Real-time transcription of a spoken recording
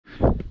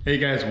Hey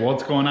guys,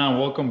 what's going on?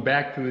 Welcome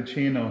back to the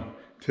channel.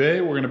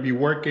 Today we're going to be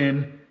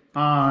working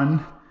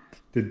on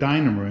the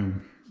dining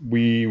room.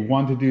 We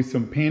want to do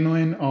some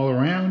paneling all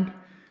around,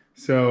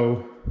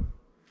 so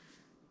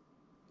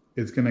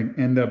it's going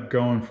to end up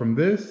going from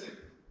this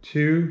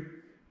to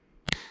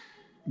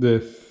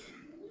this.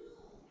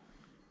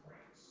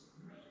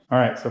 All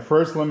right, so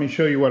first let me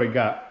show you what I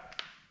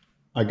got.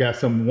 I got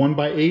some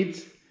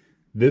 1x8s.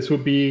 This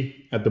would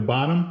be at the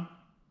bottom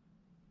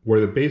where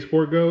the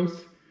baseboard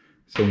goes.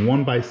 Some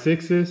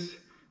 1x6s.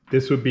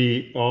 This would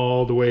be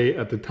all the way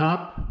at the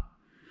top.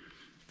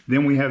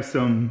 Then we have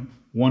some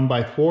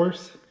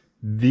 1x4s.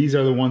 These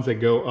are the ones that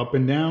go up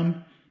and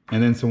down.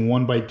 And then some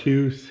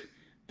 1x2s.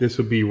 This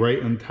would be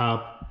right on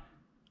top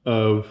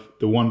of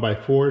the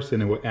 1x4s,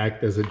 and it will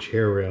act as a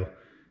chair rail.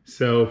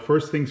 So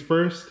first things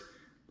first,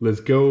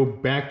 let's go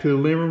back to the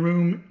living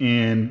room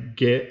and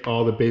get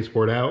all the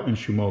baseboard out and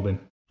shoe molding.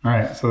 All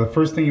right, so the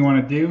first thing you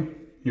want to do,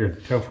 here,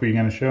 tell who you're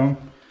going to show them.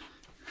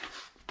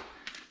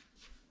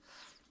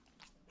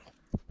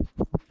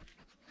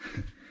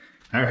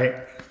 All right,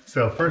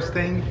 so first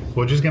thing,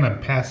 we're just gonna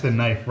pass the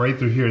knife right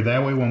through here.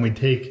 That way when we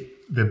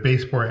take the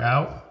baseboard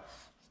out,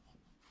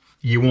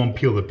 you won't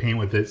peel the paint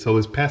with it. So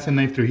let's pass the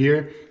knife through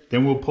here,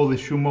 then we'll pull the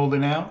shoe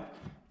molding out,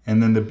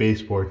 and then the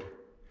baseboard.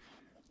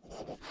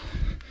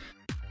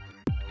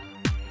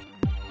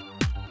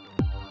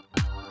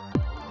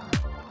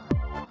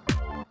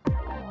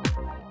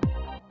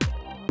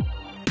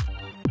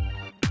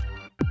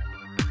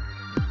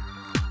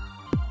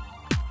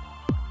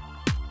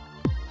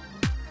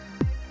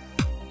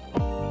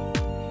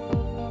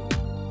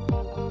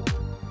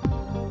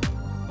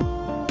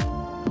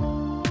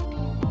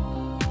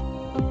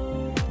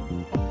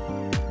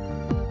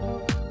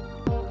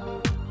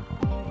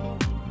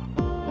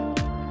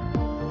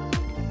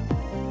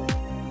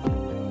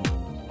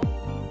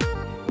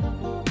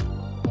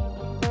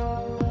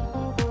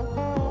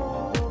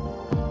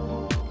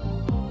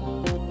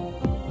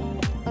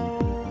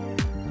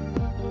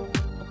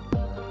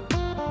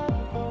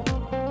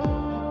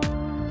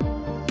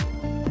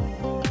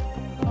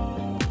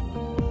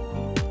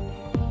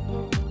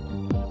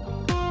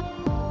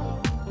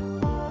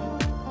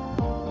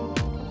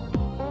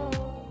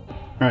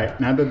 All right,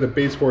 now that the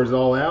baseboard is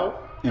all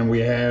out and we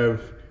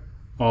have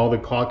all the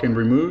caulking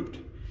removed,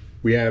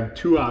 we have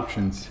two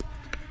options.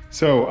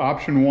 So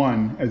option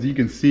one, as you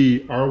can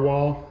see, our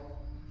wall,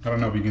 I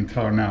don't know if you can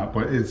tell or not,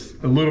 but it's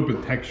a little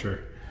bit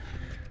texture.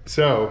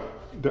 So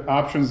the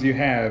options you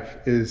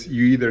have is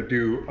you either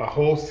do a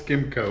whole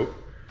skim coat.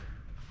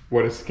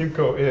 What a skim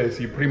coat is,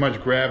 you pretty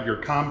much grab your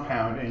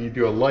compound and you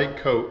do a light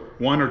coat,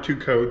 1 or 2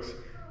 coats,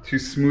 to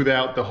smooth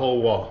out the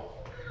whole wall.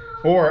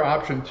 Or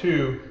option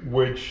two,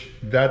 which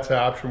that's the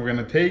option we're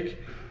gonna take,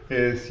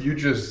 is you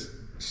just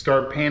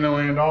start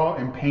paneling it all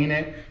and paint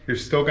it. You're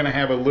still gonna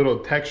have a little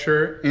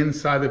texture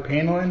inside the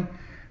paneling,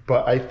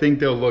 but I think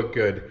they'll look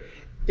good.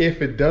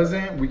 If it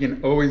doesn't, we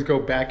can always go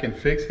back and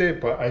fix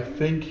it, but I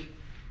think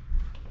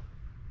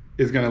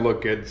it's gonna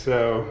look good.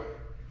 So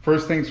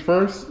first things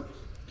first,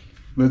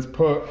 let's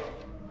put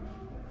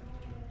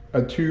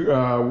a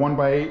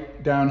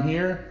 1x8 down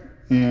here,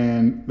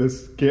 and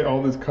let's get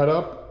all this cut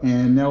up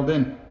and nailed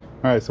in.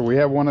 All right, so we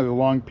have one of the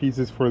long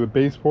pieces for the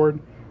baseboard.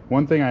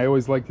 One thing I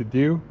always like to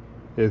do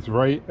is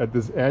right at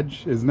this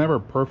edge. It's never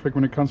perfect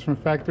when it comes from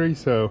factory,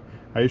 so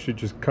I usually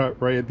just cut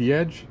right at the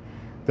edge.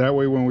 That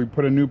way when we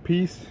put a new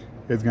piece,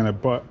 it's gonna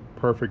butt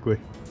perfectly.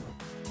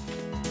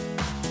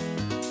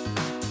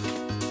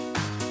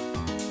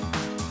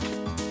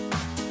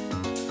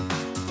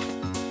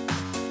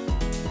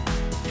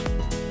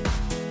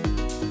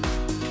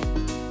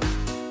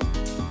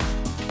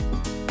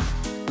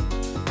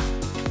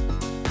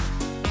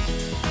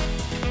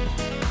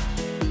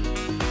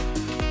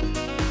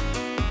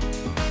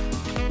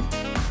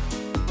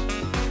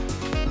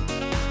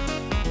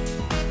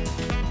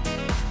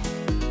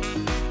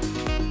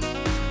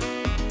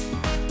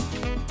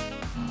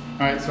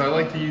 All right, so I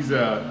like to use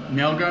a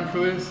nail gun for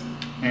this,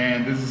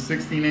 and this is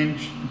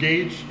 16-inch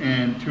gauge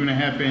and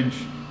 2.5-inch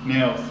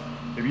nails.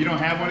 If you don't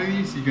have one of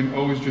these, you can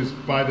always just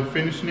buy the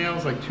finished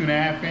nails, like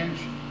 2.5-inch.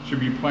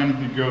 Should be plenty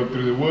to go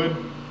through the wood,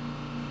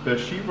 the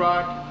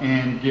sheetrock,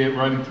 and get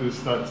right into the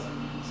studs.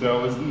 So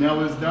let's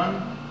nail this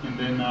done, and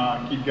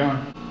then keep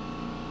going.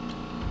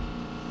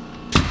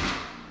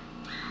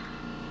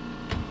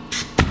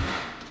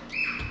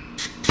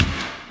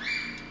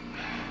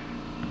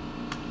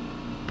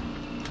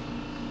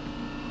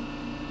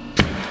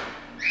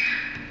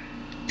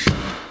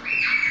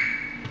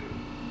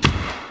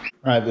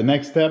 All right, the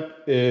next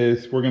step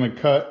is we're gonna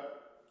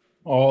cut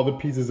all the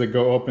pieces that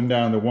go up and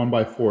down the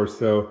 1x4.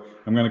 So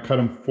I'm gonna cut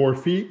them 4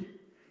 feet,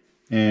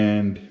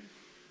 and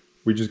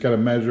we just gotta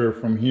measure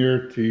from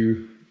here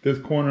to this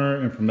corner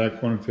and from that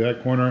corner to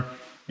that corner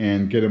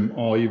and get them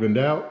all evened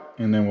out,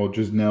 and then we'll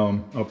just nail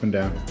them up and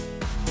down.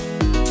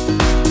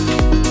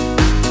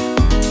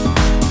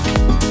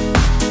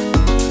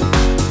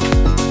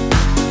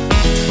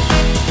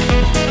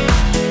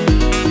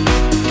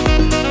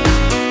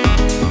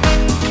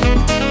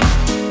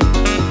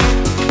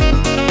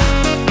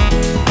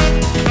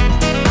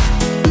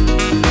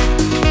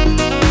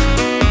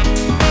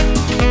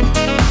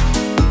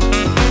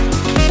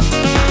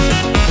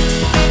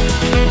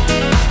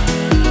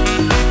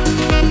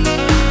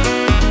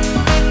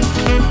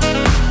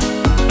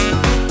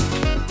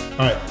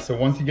 so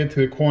once you get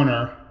to the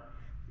corner,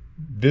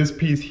 this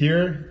piece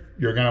here,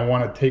 you're gonna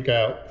wanna take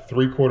out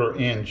 3/4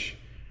 inch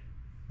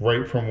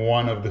right from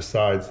one of the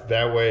sides.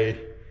 That way,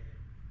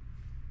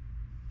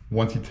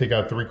 once you take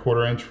out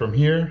 3/4 inch from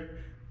here,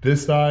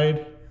 this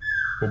side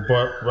will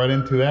butt right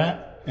into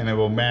that, and it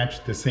will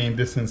match the same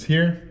distance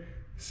here,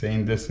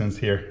 same distance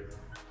here.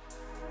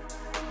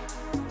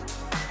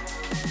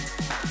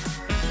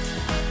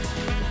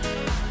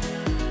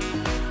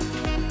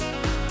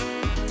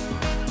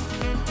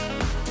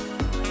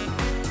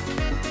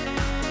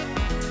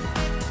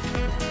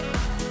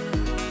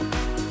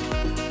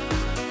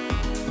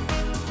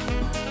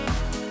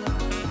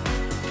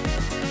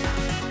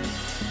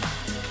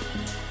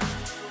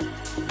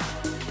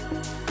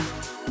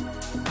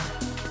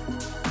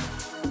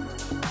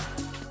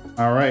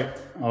 All right,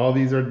 all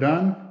these are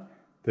done.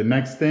 The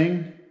next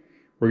thing,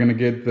 we're gonna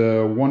get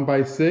the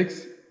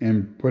 1x6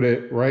 and put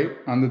it right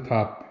on the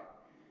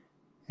top.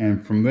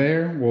 And from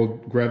there, we'll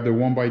grab the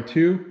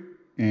 1x2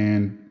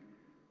 and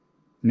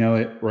nail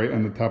it right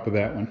on the top of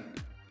that one.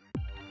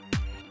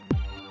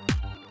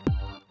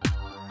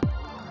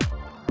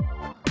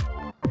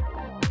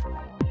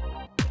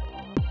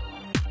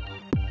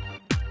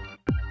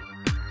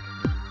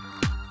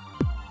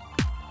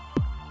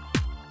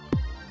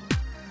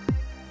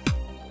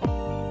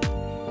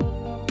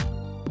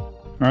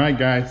 All right,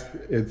 guys,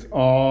 it's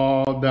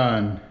all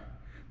done.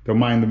 Don't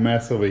mind the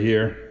mess over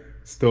here.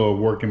 Still a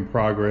work in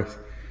progress.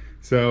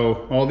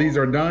 So all these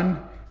are done,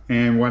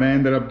 and what I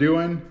ended up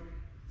doing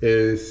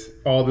is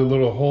all the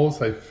little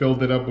holes, I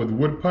filled it up with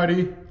wood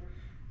putty,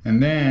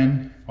 and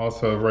then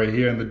also right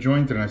here in the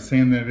joint, and I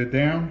sanded it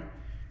down,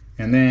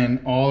 and then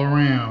all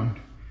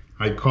around,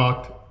 I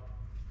caulked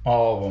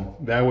all of them.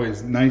 That way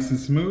it's nice and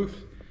smooth,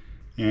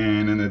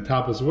 and in the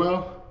top as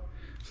well.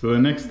 So the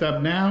next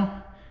step now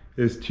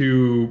is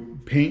to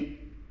paint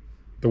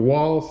the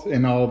walls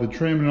and all the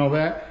trim and all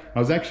that. I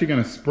was actually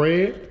gonna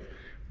spray it,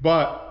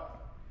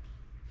 but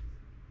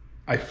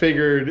I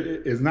figured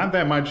it's not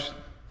that much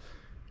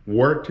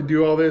work to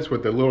do all this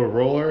with the little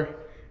roller,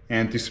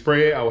 and to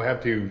spray it, I will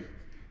have to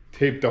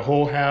tape the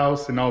whole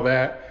house and all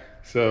that.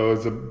 So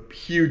it's a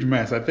huge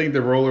mess. I think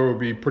the roller will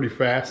be pretty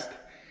fast.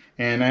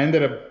 And I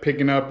ended up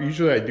picking up,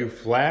 usually I do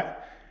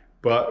flat,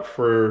 but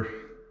for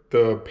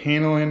the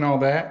paneling and all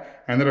that,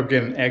 I ended up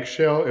getting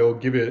eggshell. It'll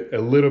give it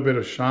a little bit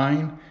of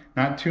shine,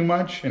 not too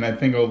much, and I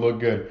think it'll look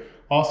good.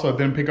 Also, I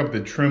didn't pick up the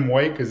trim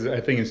white because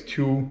I think it's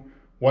too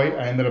white.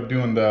 I ended up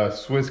doing the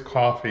Swiss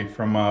coffee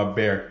from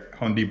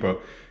Home Depot.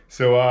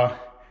 So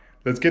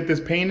let's get this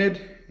painted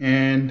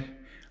and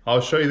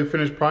I'll show you the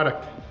finished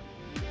product.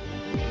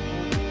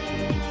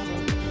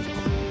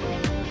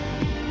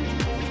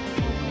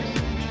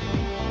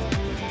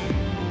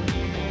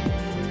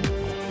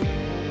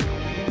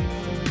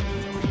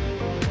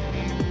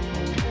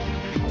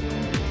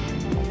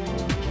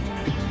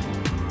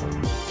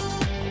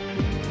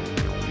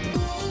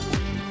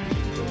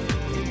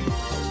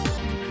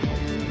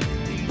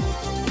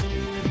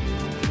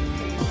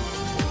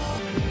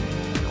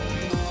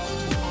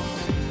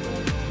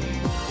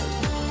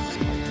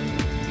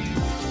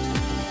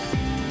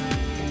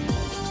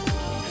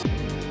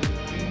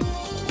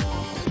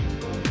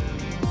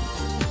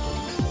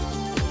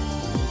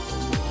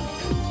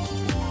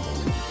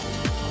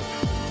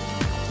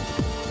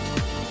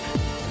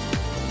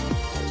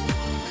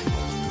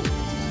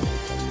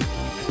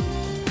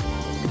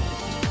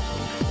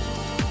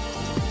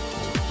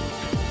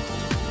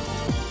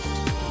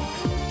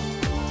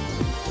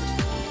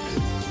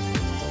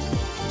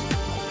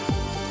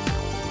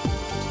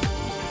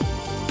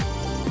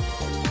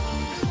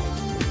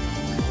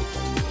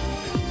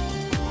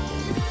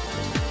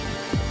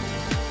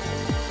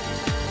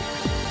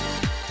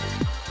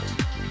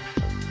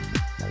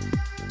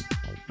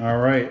 All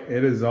right,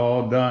 it is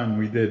all done.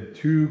 We did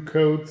 2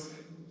 coats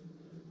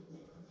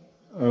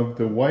of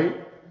the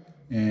white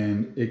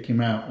and it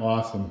came out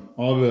awesome.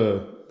 All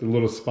the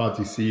little spots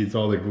you see, it's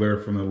all the glare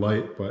from the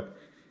light, but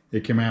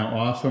it came out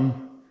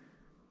awesome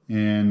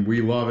and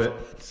we love it.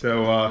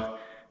 So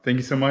thank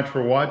you so much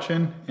for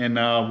watching, and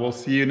we'll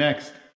see you next.